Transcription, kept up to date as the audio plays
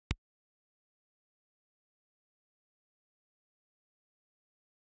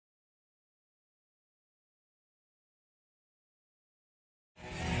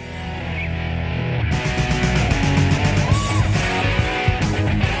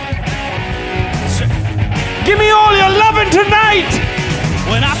Give me all your loving tonight.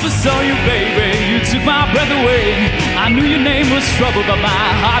 When I first saw you, baby, you took my breath away. I knew your name was trouble, but my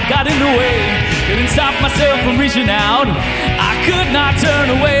heart got in the way. Couldn't stop myself from reaching out. I could not turn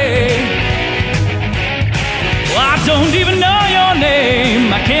away. Well, I don't even know your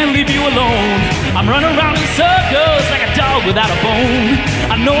name. I can't leave you alone. I'm running around in circles like a dog without a bone.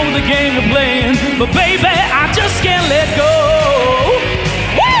 I know the game you're playing, but baby, I just can't let go.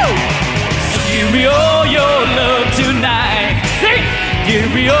 Woo! So give me all your love tonight. Sing!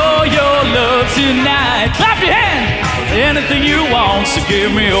 Give me all your love tonight. Clap your hands. Anything you want, so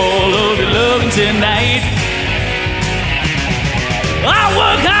give me all of your love tonight. I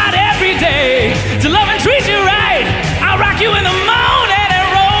work hard every day to love and treat you right. I'll rock you in the morning and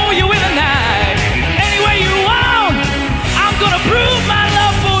roll you in the night. Any way you want, I'm gonna prove my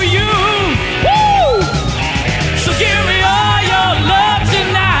love for you. Woo! So give me all your love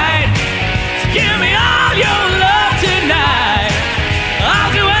tonight. So give me all your love tonight.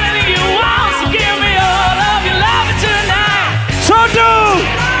 I'll do anything you want, so give me all of your love tonight. So do.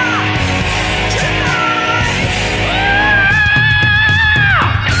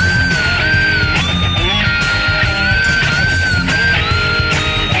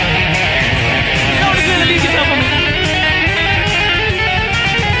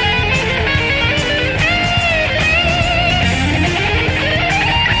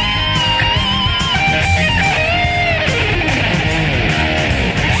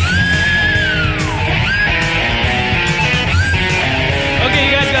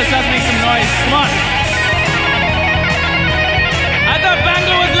 Come on. I thought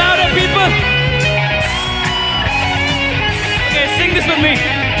Bangalore was louder, people. Okay, sing this with me.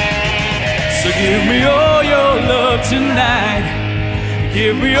 So give me all your love tonight.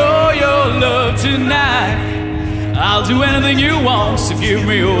 Give me all your love tonight. I'll do anything you want, so give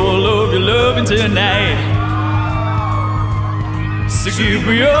me all of your loving tonight. So give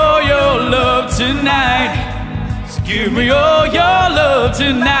me all your love tonight. So give me all your love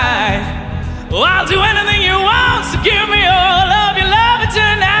tonight. Oh, I'll do anything you want, so give me all of your love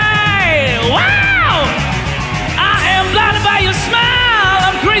tonight. Wow! I am blinded by your smile.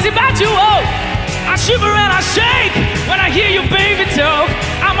 I'm crazy about you, oh. I shiver and I shake when I hear you, baby, talk.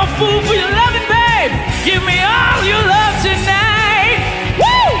 I'm a fool for your loving, babe. Give me all your love tonight.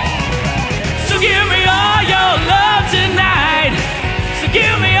 Woo! So give me all your love tonight. So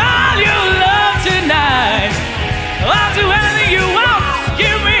give me all your love tonight. I'll do anything you want.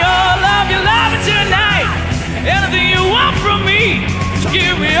 Give me all of your love tonight. Anything you want from me.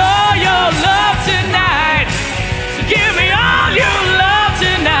 Give me all your love tonight. So give me all your love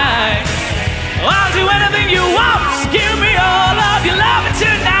tonight. I'll do anything you want. So give me all of your love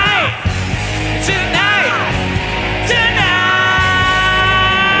tonight. Tonight.